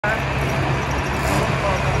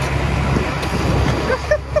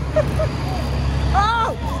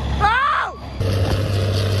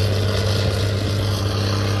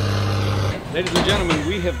Ladies and gentlemen,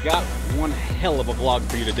 we have got one hell of a vlog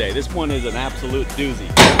for you today. This one is an absolute doozy.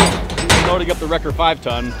 Loading up the Wrecker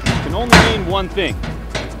 5-ton can only mean one thing.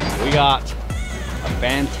 We got a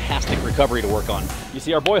fantastic recovery to work on. You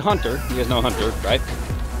see, our boy Hunter, you guys know Hunter, right?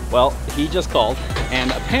 Well, he just called,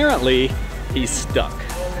 and apparently he's stuck.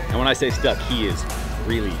 And when I say stuck, he is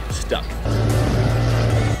really stuck.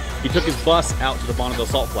 He took his bus out to the Bonneville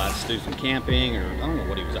Salt Flats to do some camping, or I don't know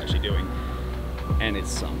what he was actually doing, and it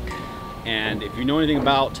sunk. And if you know anything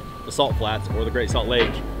about the Salt Flats or the Great Salt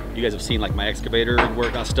Lake, you guys have seen like my excavator where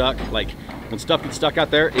it got stuck. Like when stuff gets stuck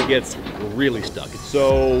out there, it gets really stuck.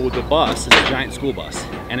 So the bus is a giant school bus,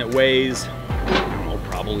 and it weighs, I don't know,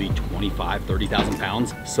 probably 25, 30,000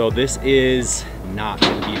 pounds. So this is not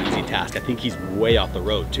gonna be an easy task. I think he's way off the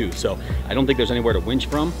road too. So I don't think there's anywhere to winch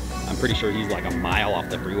from. I'm pretty sure he's like a mile off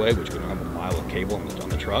the freeway, which we don't have a mile of cable on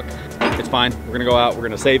the truck. It's fine, we're gonna go out, we're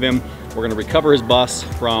gonna save him. We're gonna recover his bus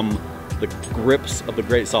from the grips of the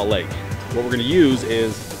Great Salt Lake. What we're gonna use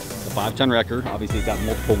is the 5-ton wrecker. Obviously it's got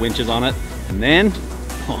multiple winches on it. And then,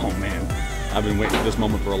 oh man, I've been waiting for this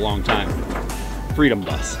moment for a long time. Freedom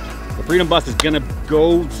Bus. The Freedom Bus is gonna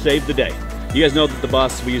go save the day. You guys know that the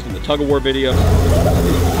bus we used in the tug of war video. Freedom!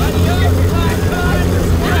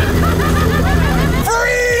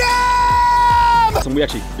 And we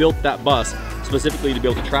actually built that bus specifically to be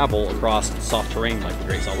able to travel across soft terrain like the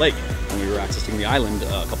Great Salt Lake when we were accessing the island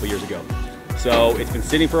a couple years ago. So it's been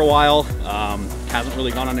sitting for a while, hasn't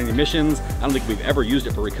really gone on any missions. I don't think we've ever used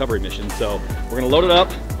it for recovery missions. So we're gonna load it up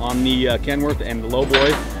on the Kenworth and the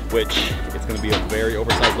Lowboy, which it's gonna be a very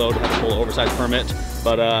oversized load, have a full oversized permit.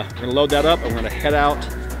 But we're gonna load that up and we're gonna head out to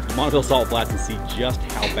the Bonneville Salt Flats and see just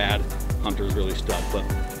how bad Hunter's really stuck. But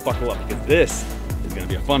buckle up, because this is gonna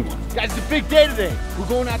be a fun one. Guys, it's a big day today. We're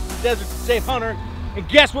going out to the desert to save Hunter. And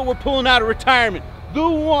guess what we're pulling out of retirement? The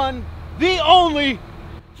one, the only,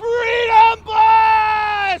 Freedom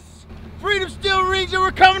Bus! Freedom still rings and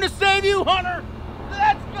we're coming to save you, Hunter.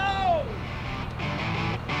 Let's go!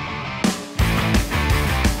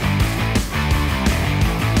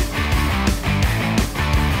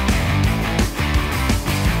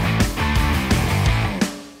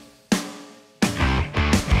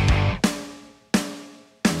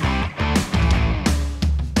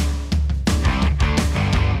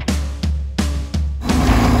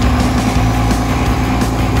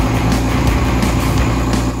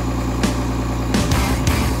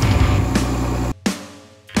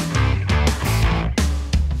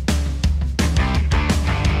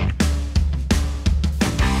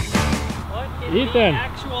 What in the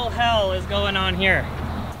actual hell is going on here?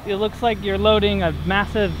 It looks like you're loading a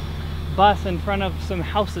massive bus in front of some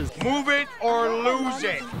houses. Move it or lose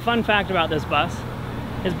it. Fun fact about this bus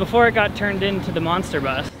is before it got turned into the monster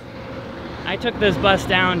bus, I took this bus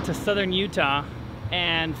down to southern Utah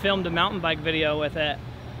and filmed a mountain bike video with it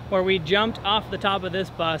where we jumped off the top of this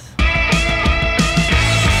bus.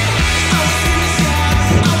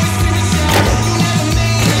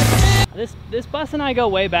 This bus and I go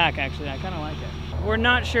way back, actually. I kind of like it. We're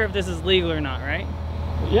not sure if this is legal or not, right?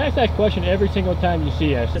 You ask that question every single time you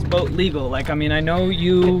see us. Is this boat legal? Like, I mean, I know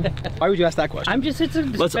you... Why would you ask that question? I'm just, it's a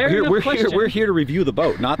fair enough question. We're here to review the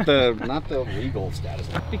boat, not the legal status.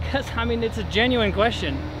 Because, I mean, it's a genuine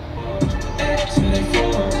question.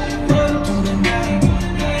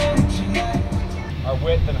 Our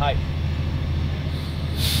width and height.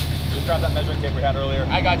 Just grab that measuring tape we had earlier.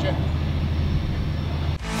 I got you.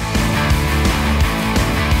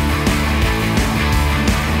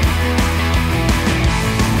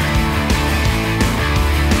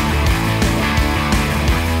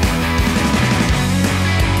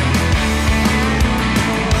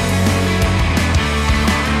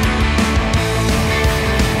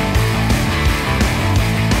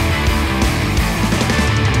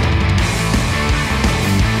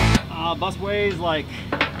 Bus weighs like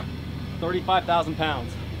 35,000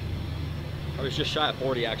 pounds. Or it's just shy of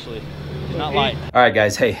 40 actually. It's not light. All right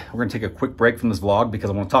guys, hey, we're gonna take a quick break from this vlog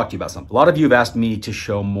because I wanna talk to you about something. A lot of you have asked me to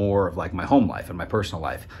show more of like my home life and my personal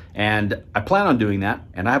life. And I plan on doing that,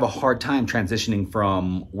 and I have a hard time transitioning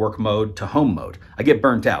from work mode to home mode. I get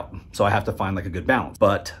burnt out, so I have to find like a good balance.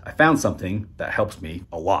 But I found something that helps me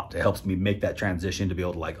a lot. It helps me make that transition to be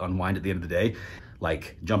able to like unwind at the end of the day.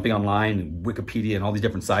 Like jumping online and Wikipedia and all these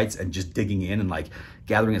different sites and just digging in and like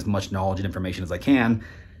gathering as much knowledge and information as I can,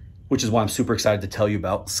 which is why I'm super excited to tell you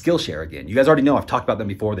about Skillshare again. You guys already know I've talked about them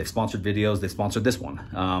before. They've sponsored videos, they sponsored this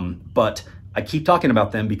one. But I keep talking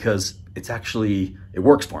about them because it's actually, it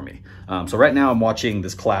works for me. So right now I'm watching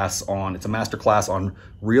this class on, it's a master class on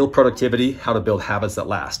real productivity, how to build habits that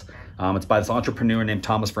last. It's by this entrepreneur named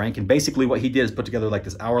Thomas Frank. And basically what he did is put together like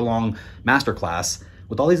this hour-long master class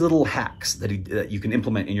with all these little hacks that you can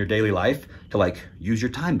implement in your daily life to like use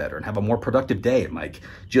your time better and have a more productive day and like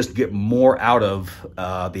just get more out of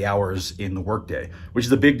the hours in the workday, which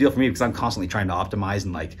is a big deal for me because I'm constantly trying to optimize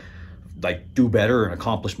and like do better and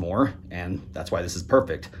accomplish more. And that's why this is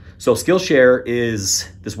perfect. So Skillshare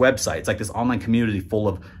is this website. It's like this online community full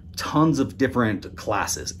of tons of different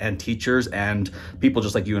classes and teachers and people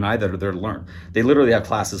just like you and I that are there to learn. They literally have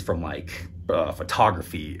classes from like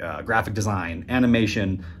photography, graphic design,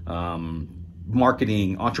 animation,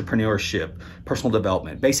 marketing, entrepreneurship, personal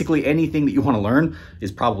development. Basically anything that you want to learn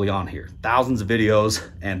is probably on here. Thousands of videos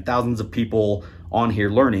and thousands of people on here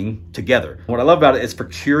learning together. What I love about it is for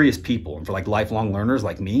curious people and for like lifelong learners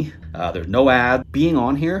like me. There's no ad. Being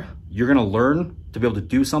on here, you're gonna learn to be able to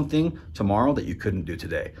do something tomorrow that you couldn't do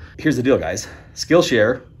today. Here's the deal, guys.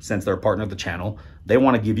 Skillshare, since they're a partner of the channel, they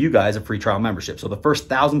want to give you guys a free trial membership. So the first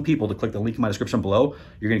 1,000 people to click the link in my description below,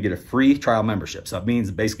 you're going to get a free trial membership. So that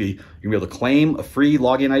means basically you're going to be able to claim a free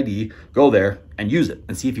login ID, go there and use it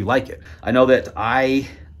and see if you like it. I know that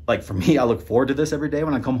for me, I look forward to this every day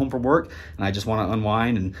when I come home from work and I just want to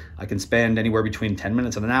unwind, and I can spend anywhere between 10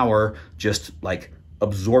 minutes and an hour just like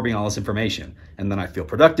absorbing all this information. And then I feel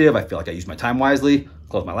productive. I feel like I use my time wisely,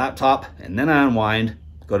 close my laptop, and then I unwind,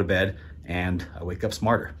 go to bed, and I wake up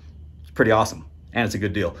smarter. It's pretty awesome. And it's a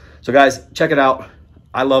good deal. So guys, check it out.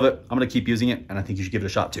 I love it. I'm gonna keep using it, and I think you should give it a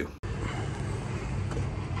shot too.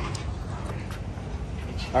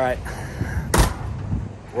 All right,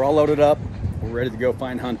 we're all loaded up. We're ready to go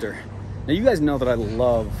find Hunter. Now you guys know that I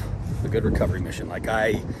love a good recovery mission. Like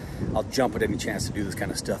I'll jump at any chance to do this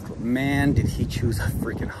kind of stuff, but man, did he choose a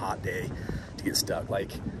freaking hot day to get stuck.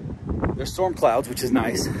 Like there's storm clouds, which is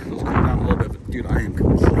nice. Those come down a little bit, but dude, I am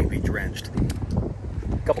completely drenched.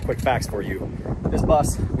 A couple quick facts for you. This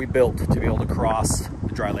bus we built to be able to cross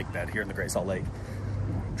the dry lake bed here in the Great Salt Lake.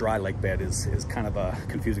 Dry lake bed is kind of a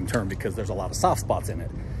confusing term because there's a lot of soft spots in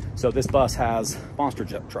it. So this bus has monster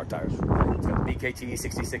truck tires. It's got the BKT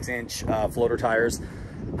 66-inch floater tires.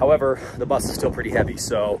 However, the bus is still pretty heavy.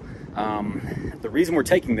 So the reason we're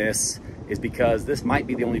taking this is because this might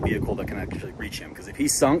be the only vehicle that can actually reach him. Because if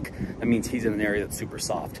he's sunk, that means he's in an area that's super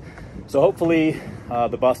soft. So hopefully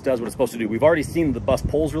the bus does what it's supposed to do. We've already seen the bus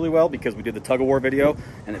pulls really well because we did the tug of war video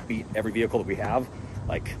and it beat every vehicle that we have,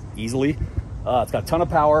 like easily. It's got a ton of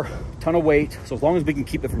power, ton of weight. So as long as we can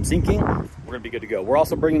keep it from sinking, we're gonna be good to go. We're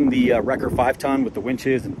also bringing the Wrecker 5-ton with the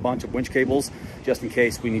winches and a bunch of winch cables, just in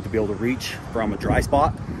case we need to be able to reach from a dry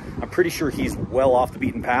spot. I'm pretty sure he's well off the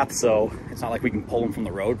beaten path, so it's not like we can pull him from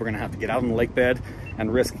the road. We're gonna have to get out on the lake bed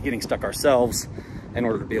and risk getting stuck ourselves in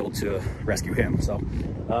order to be able to rescue him. So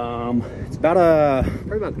it's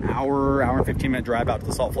probably about an hour and 15-minute drive out to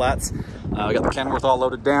the Salt Flats. We got the Kenworth all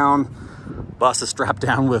loaded down. Bus is strapped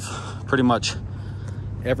down with pretty much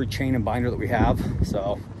every chain and binder that we have.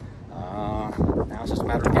 So now it's just a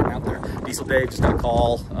matter of getting out there. Diesel Dave just got a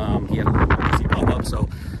call. He had an emergency pop up, so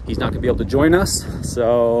he's not gonna be able to join us.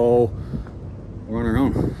 So we're on our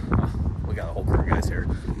own. We got a whole crew of guys here.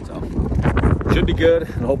 So should be good.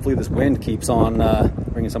 And hopefully this wind keeps on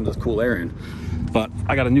bringing some of this cool air in. But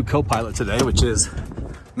I got a new co-pilot today, which is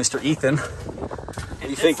Mr. Ethan. What do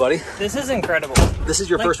you think, buddy? This is incredible. This is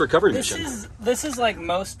your first recovery mission. This is like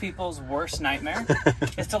most people's worst nightmare,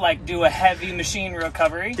 is to like do a heavy machine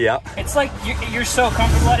recovery. Yeah. It's like you're so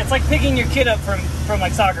comfortable. It's like picking your kid up from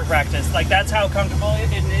like soccer practice. Like that's how comfortable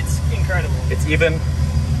it's incredible. It's even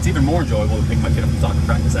more enjoyable to pick my kid up from soccer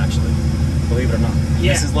practice, actually. Believe it or not.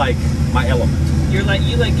 Yeah. This is like my element. You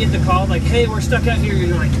get the call like, hey, we're stuck out here.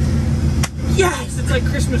 You're like, yes! It's like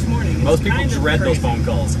Christmas morning. Most people dread those phone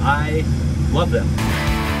calls. I love them.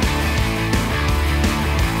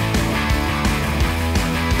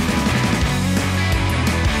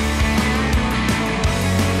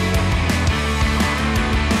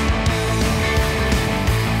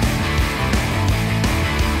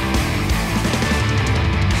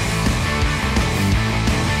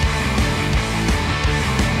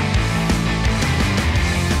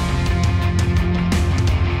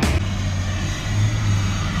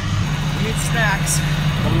 Snacks,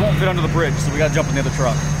 but we won't fit under the bridge, so we gotta jump in the other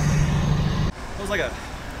truck. It was like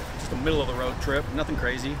just a middle of the road trip, nothing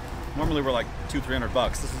crazy. Normally we're like $200-300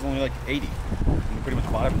 bucks. This was only like 80. And we pretty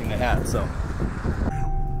much bought everything they had. So I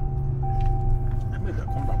made that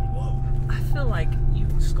corn dog with love. I feel like you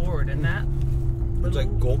scored in that. It was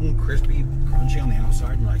like golden, crispy, crunchy on the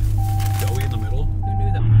outside, and like doughy in the middle. Who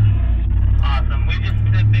knew that? Awesome. We've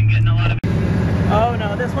just been getting a lot of. Oh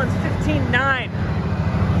no, this one's 15.9.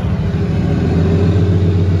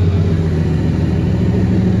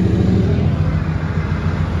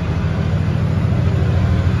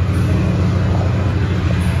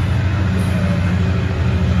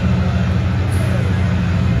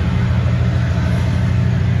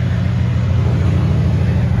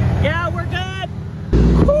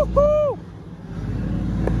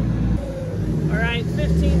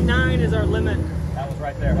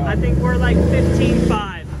 like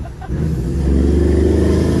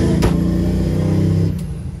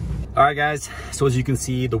 15.5. All right, guys. So as you can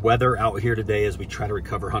see, the weather out here today as we try to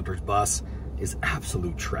recover Hunter's bus is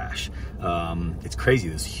absolute trash. It's crazy.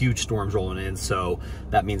 There's huge storms rolling in, so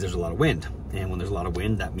that means there's a lot of wind. And when there's a lot of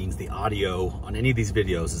wind, that means the audio on any of these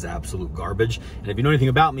videos is absolute garbage. And if you know anything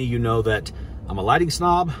about me, you know that I'm a lighting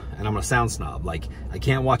snob and I'm a sound snob. Like, I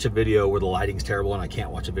can't watch a video where the lighting's terrible and I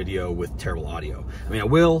can't watch a video with terrible audio. I mean, I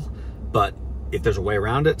will, but if there's a way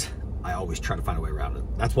around it, I always try to find a way around it.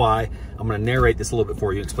 That's why I'm gonna narrate this a little bit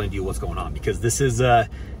for you and explain to you what's going on, because this is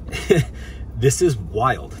this is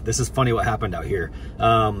wild. This is funny what happened out here.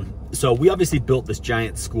 So we obviously built this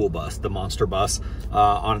giant school bus, the monster bus,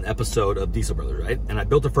 on an episode of Diesel Brothers, right? And I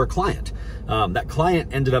built it for a client. That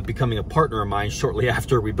client ended up becoming a partner of mine shortly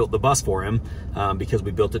after we built the bus for him, because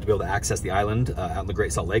we built it to be able to access the island out in the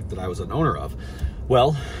Great Salt Lake that I was an owner of.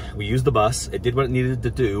 Well, we used the bus, it did what it needed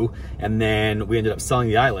to do, and then we ended up selling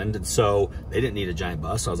the island, and so they didn't need a giant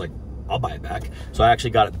bus, so I was like, I'll buy it back. So I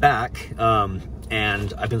actually got it back,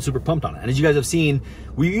 and I've been super pumped on it. And as you guys have seen,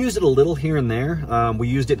 we used it a little here and there. We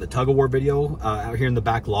used it in the tug-of-war video out here in the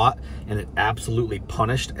back lot, and it absolutely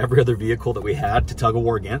punished every other vehicle that we had to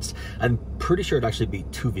tug-of-war against. I'm pretty sure it actually beat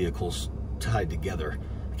 2 vehicles tied together. I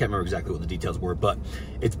can't remember exactly what the details were, but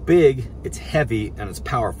it's big, it's heavy, and it's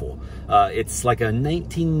powerful. It's like a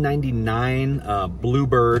 1999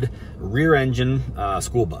 Bluebird rear engine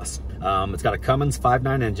school bus. It's got a Cummins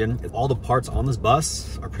 5.9 engine. All the parts on this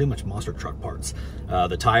bus are pretty much monster truck parts.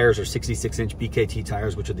 The tires are 66-inch BKT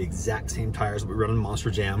tires, which are the exact same tires that we run in Monster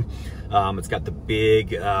Jam. It's got the big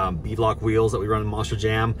beadlock wheels that we run in Monster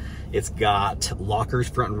Jam. It's got lockers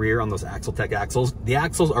front and rear on those Axletech axles. The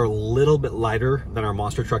axles are a little bit lighter than our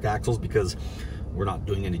monster truck axles because we're not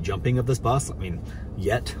doing any jumping of this bus. I mean,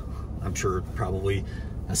 yet. I'm sure probably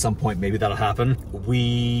at some point maybe that'll happen.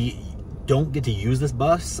 We don't get to use this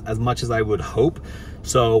bus as much as I would hope.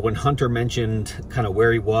 So when Hunter mentioned kind of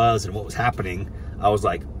where he was and what was happening, I was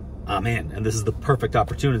like, I'm in, and this is the perfect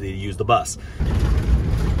opportunity to use the bus.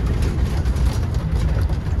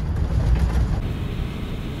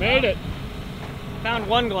 Made it. Found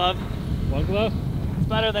one glove. One glove? It's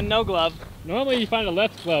better than no glove. Normally you find a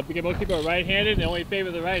left glove because most people are right-handed and they only favor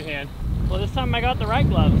the right hand. Well, this time I got the right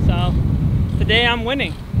glove, so today I'm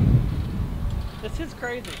winning. This is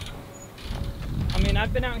crazy. I mean,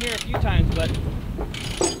 I've been out here a few times, but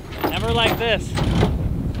never like this.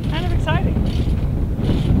 Kind of exciting.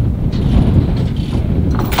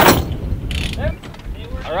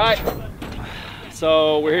 All right,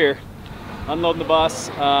 so we're here, unloading the bus.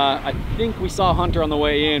 I think we saw Hunter on the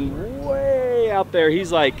way in, way out there.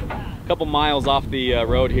 He's like a couple miles off the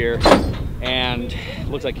road here, and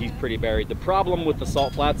looks like he's pretty buried. The problem with the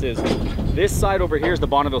salt flats is this side over here is the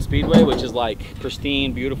Bonneville Speedway, which is like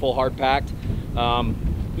pristine, beautiful, hard packed.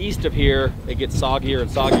 East of here, it gets soggier and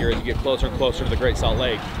soggier as you get closer and closer to the Great Salt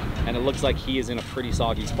Lake. And it looks like he is in a pretty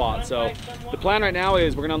soggy spot. So the plan right now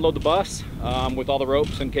is we're gonna unload the bus with all the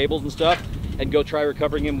ropes and cables and stuff and go try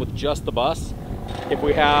recovering him with just the bus. If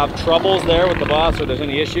we have troubles there with the bus or there's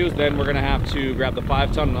any issues, then we're gonna have to grab the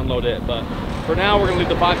 5-ton and unload it. But for now, we're gonna leave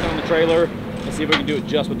the 5-ton in the trailer and see if we can do it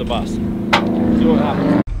just with the bus. See what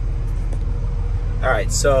happens. All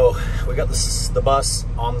right, so we got the bus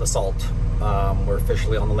on the salt. We're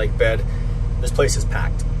officially on the lake bed. This place is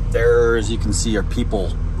packed. There, as you can see, are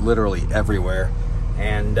people literally everywhere.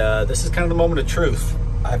 And this is kind of the moment of truth.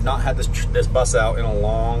 I have not had this bus out in a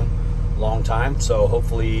long time. So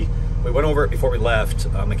hopefully, we went over it before we left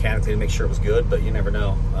mechanically to make sure it was good, but you never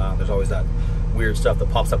know. There's always that weird stuff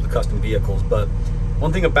that pops up with custom vehicles. But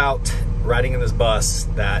one thing about riding in this bus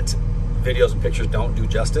that videos and pictures don't do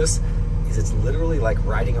justice is it's literally like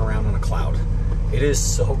riding around on a cloud. It is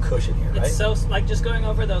so cushion here, right? It's so, like, just going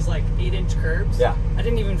over those like 8-inch curbs. Yeah. I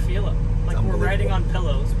didn't even feel it. Like, we're riding on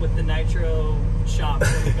pillows with the nitro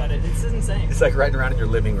shocks that we got it. It's insane. It's like riding around in your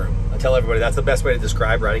living room. I tell everybody that's the best way to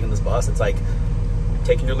describe riding in this bus. It's like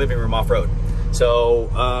taking your living room off-road.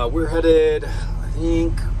 So we're headed, I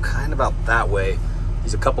think, kind of about that way.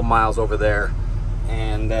 He's a couple miles over there.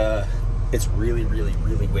 And it's really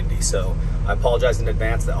windy. So I apologize in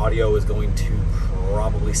advance. The audio is going to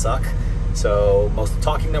probably suck. So most of the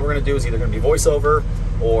talking that we're gonna do is either gonna be voiceover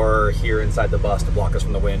or here inside the bus to block us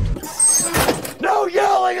from the wind. No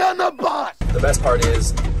yelling on the bus! The best part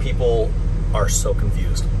is people are so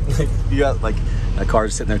confused. You got like a car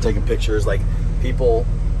just sitting there taking pictures. Like, people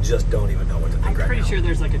just don't even know what to think right now. I'm pretty sure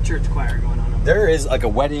there's like a church choir going on over there. There is like a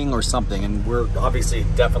wedding or something, and we're obviously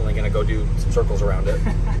definitely gonna go do some circles around it.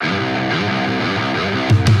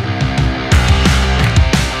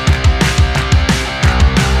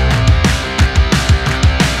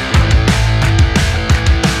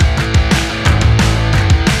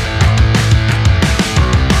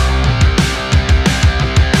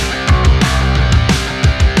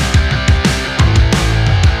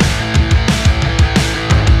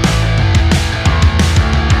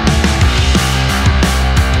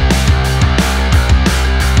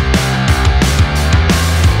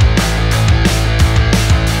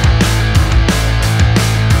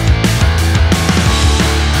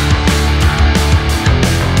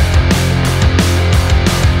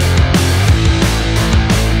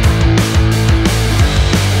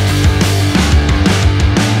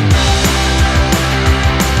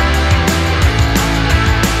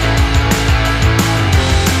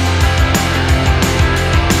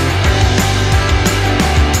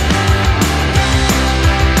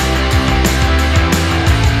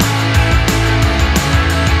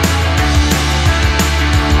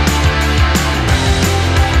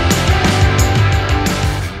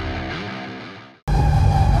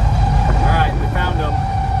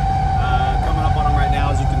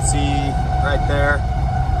 right there.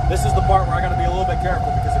 This is the part where I gotta be a little bit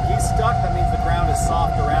careful, because if he's stuck, that means the ground is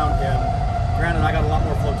soft around him. Granted, I got a lot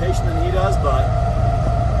more flotation than he does, but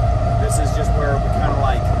this is just where we kind of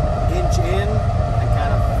like inch in and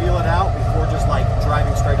kind of feel it out before just like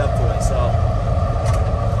driving straight up to it. So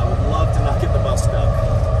I would love to not get the bus stuck.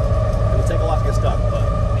 It'll take a lot to get stuck, but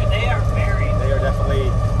And they are buried. they are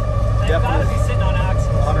definitely They've got to be sitting on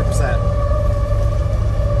axles. 100%.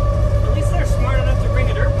 At least they're smart enough to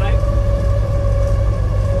bring a dirt bike.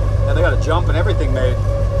 And they got a jump and everything made.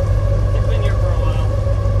 They've been here for a while.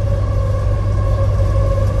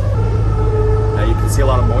 Now you can see a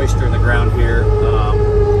lot of moisture in the ground here.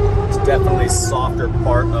 It's definitely softer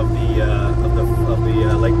part of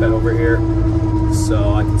the lake bed over here.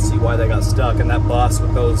 So I can see why they got stuck. And that bus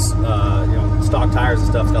with those you know, stock tires and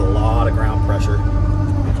stuff's got a lot of ground pressure.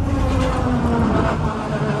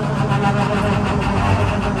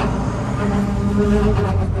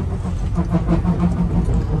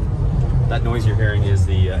 That noise you're hearing is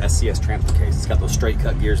the SCS transfer case. It's got those straight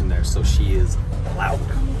cut gears in there, so she is loud,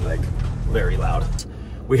 like very loud.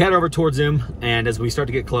 We head over towards him, and as we start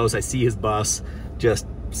to get close, I see his bus just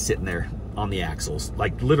sitting there on the axles,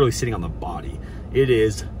 like literally sitting on the body. It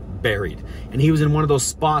is buried. And he was in one of those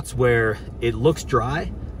spots where it looks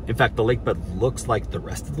dry. In fact, the lake bed looks like the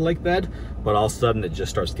rest of the lake bed, but all of a sudden it just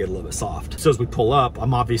starts to get a little bit soft. So as we pull up,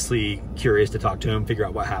 I'm obviously curious to talk to him, figure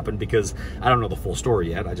out what happened, because I don't know the full story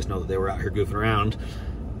yet. I just know that they were out here goofing around.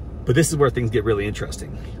 But this is where things get really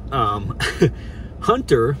interesting.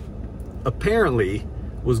 Hunter apparently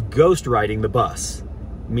was ghost riding the bus,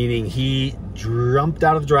 meaning he jumped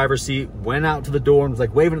out of the driver's seat, went out to the door and was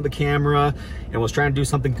like waving at the camera and was trying to do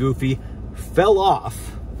something goofy, fell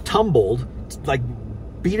off, tumbled, like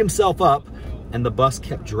beat himself up, and the bus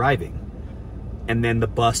kept driving. And then the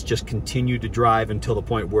bus just continued to drive until the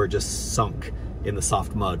point where it just sunk in the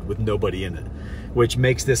soft mud with nobody in it, which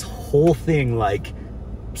makes this whole thing like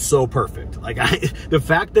so perfect. Like the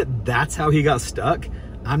fact that that's how he got stuck,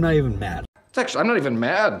 I'm not even mad. I'm not even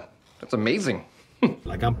mad. That's amazing.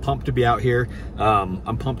 Like, I'm pumped to be out here.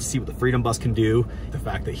 I'm pumped to see what the Freedom Bus can do. The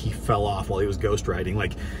fact that he fell off while he was ghost riding,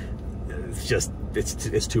 like, it's just,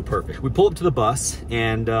 it's too perfect. We pull up to the bus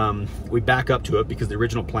and we back up to it, because the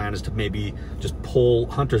original plan is to maybe just pull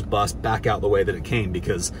Hunter's bus back out the way that it came,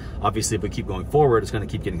 because obviously if we keep going forward, it's going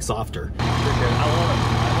to keep getting softer.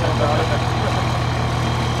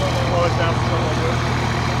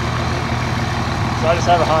 So I just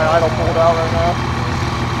have a high idle pulled out right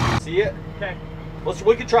now. See it? Okay.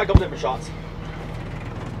 We could try a couple different shots.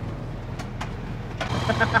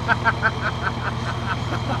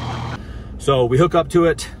 So we hook up to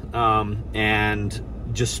it and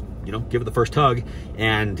just, you know, give it the first tug,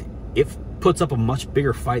 and it puts up a much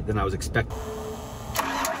bigger fight than I was expecting.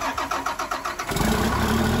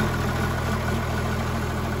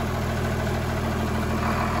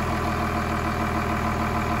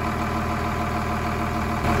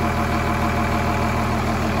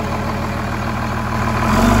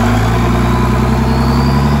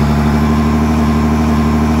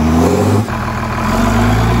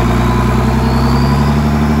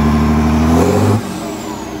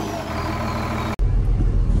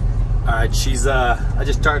 I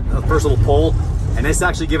just started the first little pull, and it's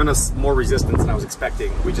actually given us more resistance than I was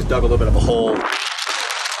expecting. We just dug a little bit of a hole. So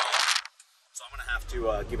I'm gonna have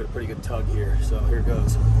to give it a pretty good tug here. So here it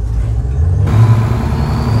goes.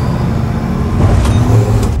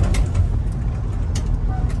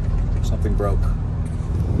 Something broke.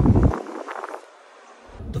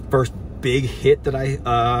 The first big hit that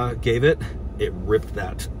I gave it, it ripped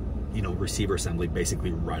that, you know, receiver assembly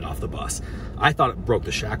basically right off the bus. I thought it broke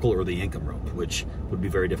the shackle or the income rope, which would be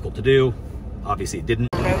very difficult to do. Obviously it didn't.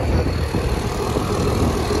 That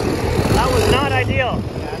was not ideal.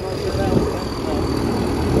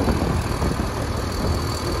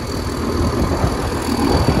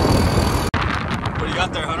 What do you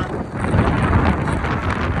got there, Hunter?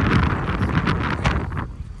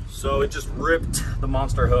 So it just ripped the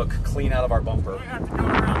monster hook clean out of our bumper.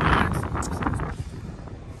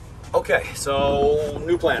 Okay, so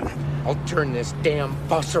new plan. I'll turn this damn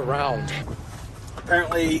bus around.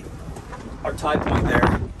 Apparently, our tie point there,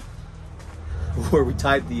 where we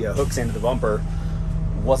tied the hooks into the bumper,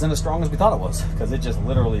 wasn't as strong as we thought it was, because it just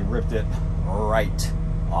literally ripped it right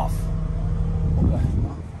off. Okay.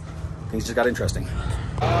 Things just got interesting.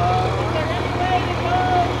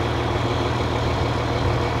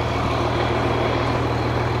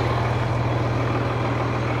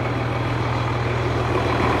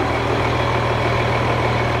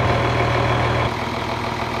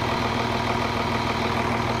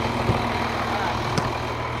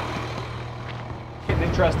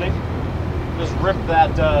 Interesting. just ripped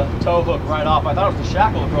that tow hook right off. I thought it was the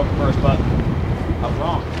shackle that broke it first, but I was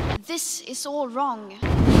wrong. This is all wrong.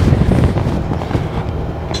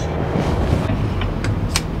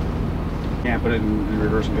 Can't put it in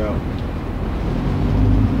reverse and go.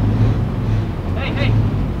 Hey,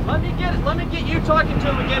 let me get you talking to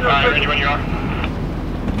him again. Ready when you are.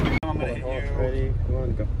 I'm gonna hit you. Ready?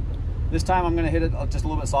 Go. This time I'm gonna hit it just a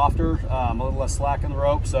little bit softer, a little less slack in the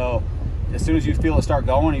rope. So as soon as you feel it start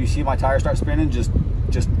going and you see my tire start spinning, just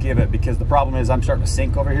give it, because the problem is I'm starting to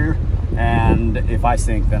sink over here, and if I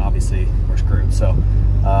sink, then obviously we're screwed. So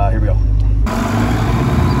here we go.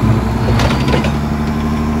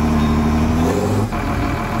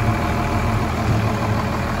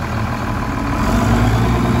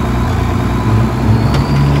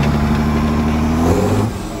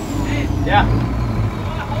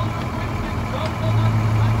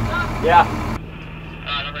 Yeah.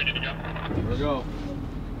 Alright, I'm ready to go. Here we go.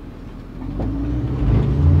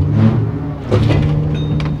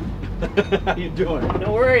 How you doing?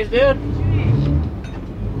 No worries, dude.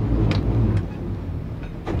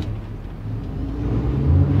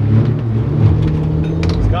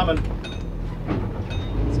 It's coming.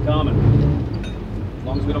 It's coming. As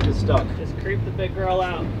long as we don't get stuck. Just creep the big girl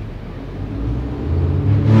out.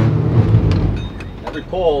 Every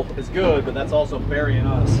pull is good, but that's also burying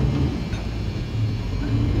us.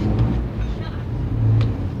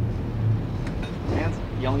 Hands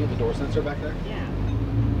yelling at the door sensor back there? Yeah.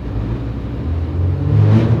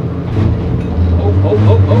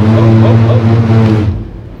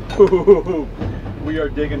 Oh. We are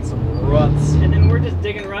digging some ruts. And then we're just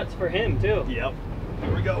digging ruts for him, too. Yep.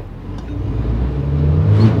 Here we go.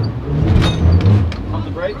 Pump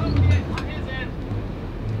the brake.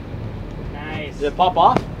 Nice. Did it pop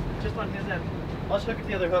off? Just on his end. Let's look at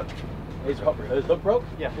the other hook. His hook broke?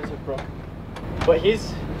 Yeah, his hook broke. But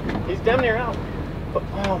he's damn near out. But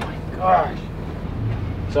oh my gosh.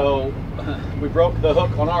 So we broke the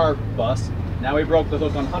hook on our bus. Now we broke the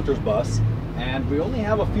hook on Hunter's bus. And we only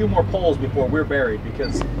have a few more poles before we're buried,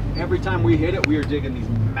 because every time we hit it, we are digging these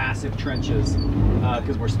massive trenches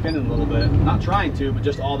because we're spinning a little bit. Not trying to, but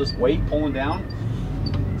just all this weight pulling down.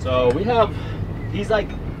 So he's like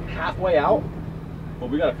halfway out, but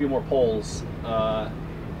we got a few more poles.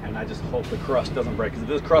 And I just hope the crust doesn't break, because if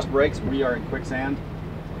this crust breaks, we are in quicksand.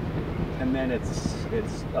 And then it's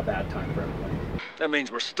a bad time for everybody. That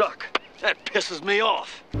means we're stuck. That pisses me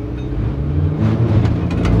off.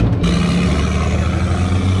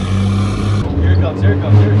 Here it comes, here it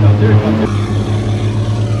comes, here it comes, here it comes.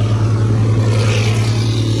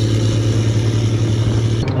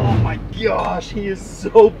 Oh my gosh, he is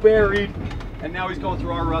so buried. And now he's going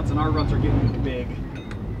through our ruts, and our ruts are getting big.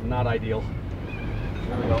 Not ideal.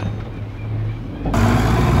 Here we go.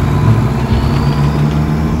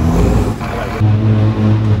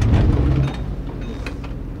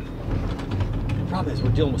 The problem is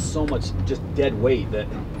we're dealing with so much just dead weight that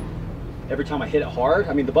every time I hit it hard,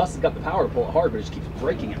 I mean, the bus has got the power to pull it hard, but it just keeps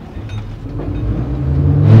breaking everything.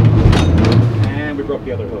 And we broke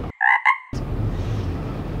the other hook.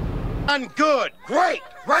 Good, great,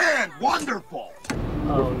 grand, wonderful.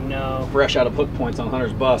 Oh no. Fresh out of hook points on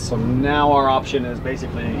Hunter's bus, so now our option is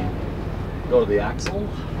basically go to the axle.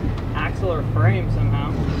 Axle or frame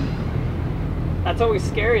somehow. That's always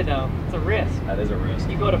scary though. It's a risk. That is a risk.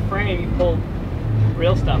 You go to frame, you pull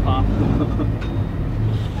real stuff off.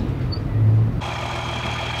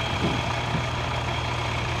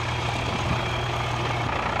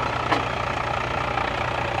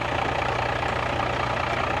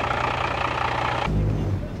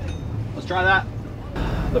 Let's try that.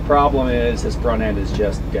 The problem is his front end is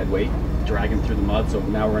just dead weight, dragging through the mud, so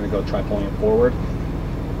now we're gonna go try pulling it forward.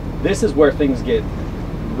 This is where things get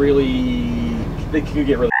they could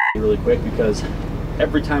get really quick, because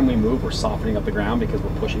every time we move, we're softening up the ground because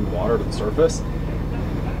we're pushing water to the surface.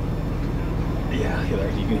 Yeah,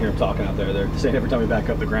 you can hear him talking out there. They're saying every time we back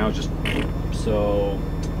up, the ground's just... So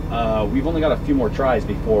we've only got a few more tries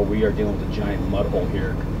before we are dealing with a giant mud hole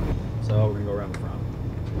here. So we're gonna go around the front.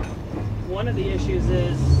 One of the issues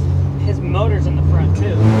is his motor's in the front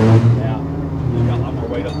too. Yeah, we've got a lot more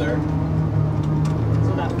weight up there.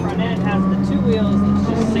 So that front end has the two wheels that's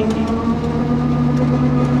just sinking.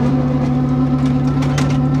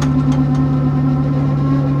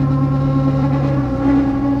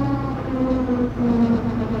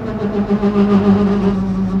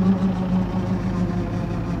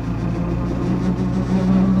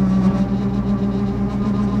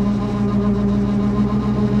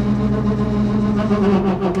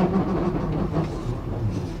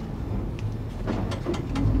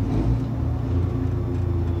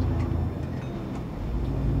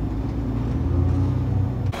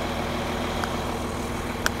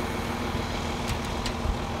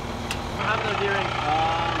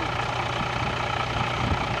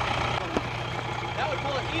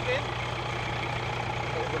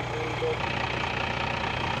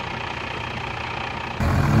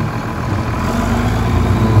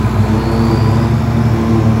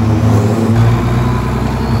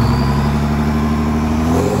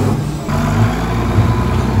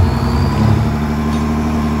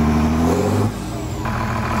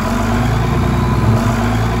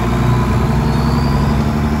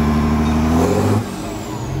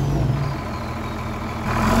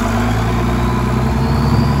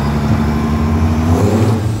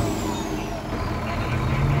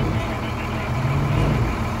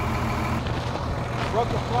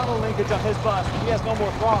 leakage on his bus. He has no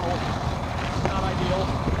more throttle. Not ideal.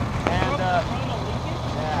 And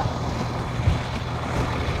yeah.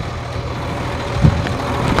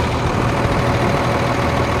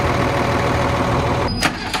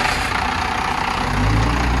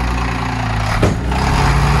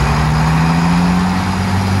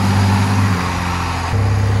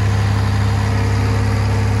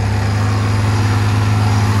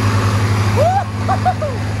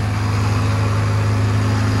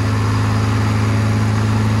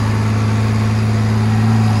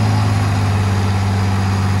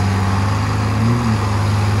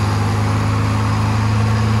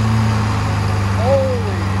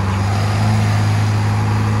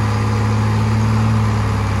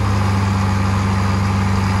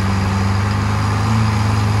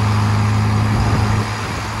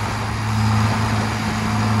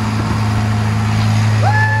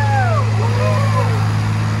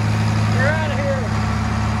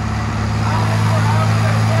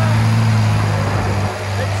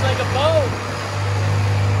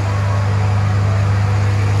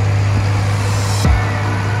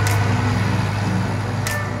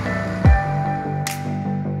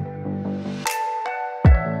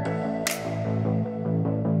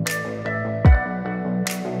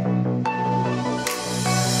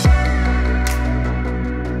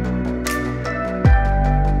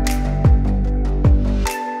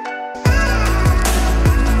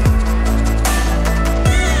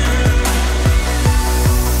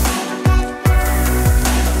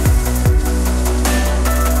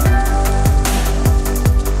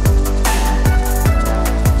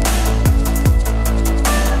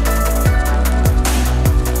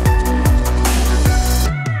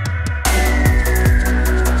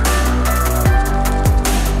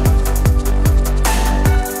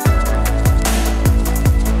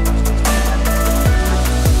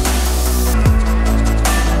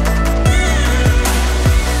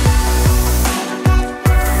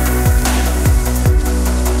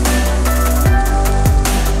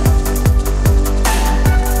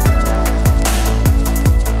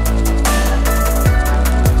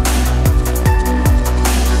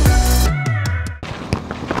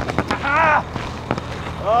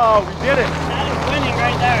 Oh, we did it. That is winning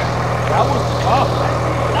right there. That was tough.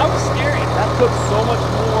 That was scary. That took so much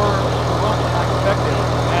more rump than I expected.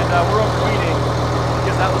 And we're overheating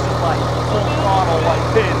because that was just like full throttle, like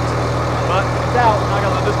pins. But it's out, and I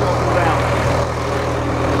gotta let this girl cool down.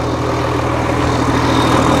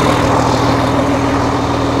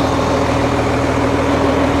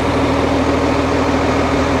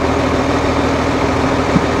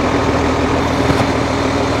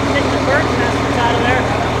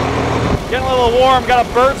 Getting a little warm, got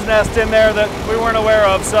a bird's nest in there that we weren't aware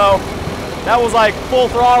of, so that was like full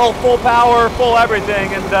throttle, full power, full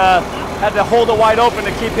everything, and had to hold it wide open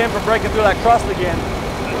to keep him from breaking through that crust again.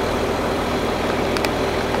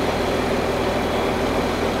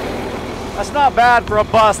 That's not bad for a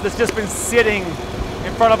bus that's just been sitting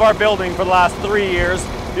in front of our building for the last 3 years.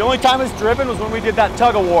 The only time it's driven was when we did that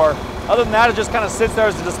tug of war. Other than that, it just kind of sits there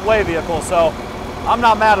as a display vehicle, so I'm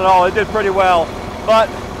not mad at all. It did pretty well, but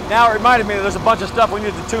now it reminded me that there's a bunch of stuff we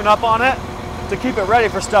need to tune up on it to keep it ready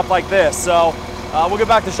for stuff like this. So we'll get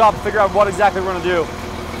back to the shop and figure out what exactly we're gonna do.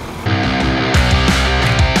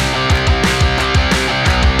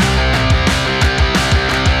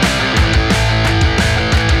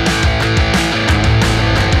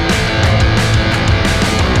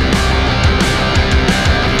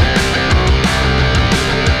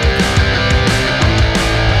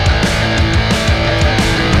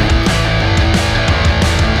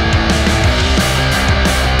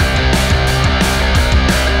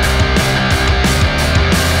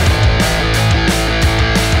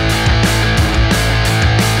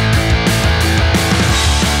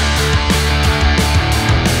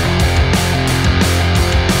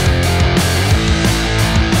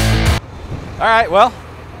 All right, well,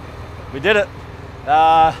 we did it.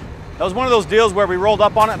 That was one of those deals where we rolled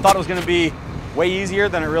up on it and thought it was gonna be way easier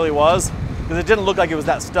than it really was, because it didn't look like it was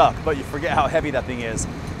that stuck, but you forget how heavy that thing is.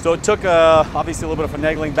 So it took obviously a little bit of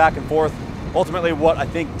finagling back and forth. Ultimately, what I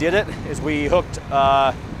think did it is we hooked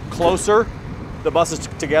closer the buses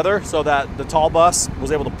together so that the tall bus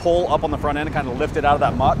was able to pull up on the front end and kind of lift it out of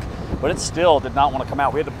that muck, but it still did not want to come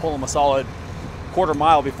out. We had to pull them a solid quarter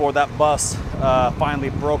mile before that bus finally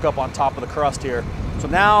broke up on top of the crust here. So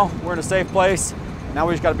now we're in a safe place. Now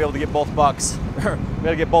we just got to be able to get both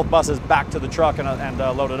buses back to the truck and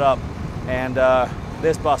load it up. And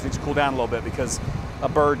this bus needs to cool down a little bit because a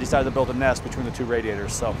bird decided to build a nest between the two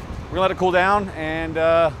radiators. So we're gonna let it cool down and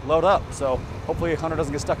load up. So hopefully Hunter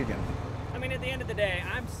doesn't get stuck again. I mean, at the end of the day,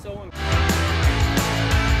 I'm so impressed.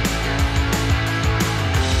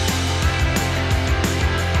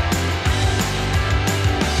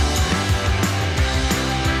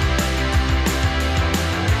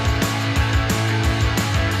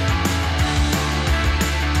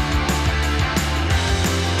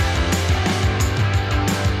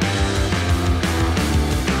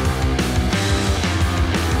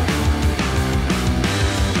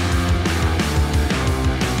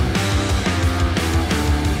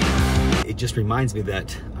 just reminds me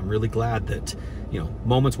that I'm really glad that, you know,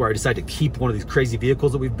 moments where I decide to keep one of these crazy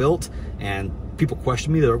vehicles that we've built and people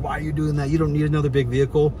question me, they're like, why are you doing that? You don't need another big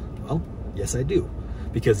vehicle. Well, yes, I do.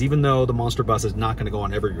 Because even though the monster bus is not going to go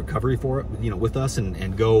on every recovery for it, you know, with us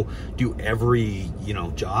and go do every, you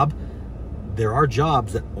know, job, there are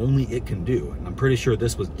jobs that only it can do. And I'm pretty sure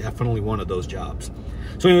this was definitely one of those jobs.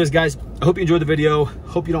 So anyways, guys, I hope you enjoyed the video.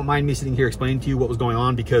 Hope you don't mind me sitting here explaining to you what was going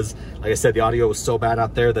on, because like I said, the audio was so bad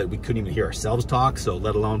out there that we couldn't even hear ourselves talk, so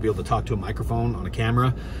let alone be able to talk to a microphone on a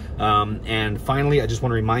camera. And finally, I just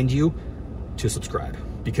want to remind you to subscribe,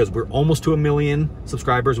 because we're almost to 1 million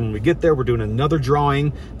subscribers. When we get there, we're doing another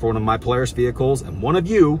drawing for one of my Polaris vehicles, and one of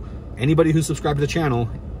you, anybody who's subscribed to the channel,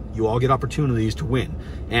 you all get opportunities to win.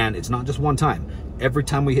 And it's not just one time. Every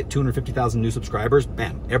time we hit 250,000 new subscribers,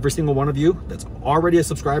 bam, every single one of you that's already a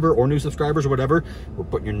subscriber or new subscribers or whatever, we're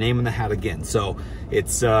putting your name in the hat again. So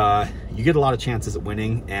it's, you get a lot of chances at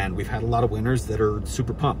winning, and we've had a lot of winners that are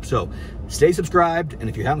super pumped. So stay subscribed, and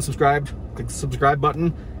if you haven't subscribed, click the subscribe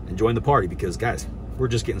button and join the party, because guys, we're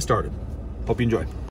just getting started. Hope you enjoy.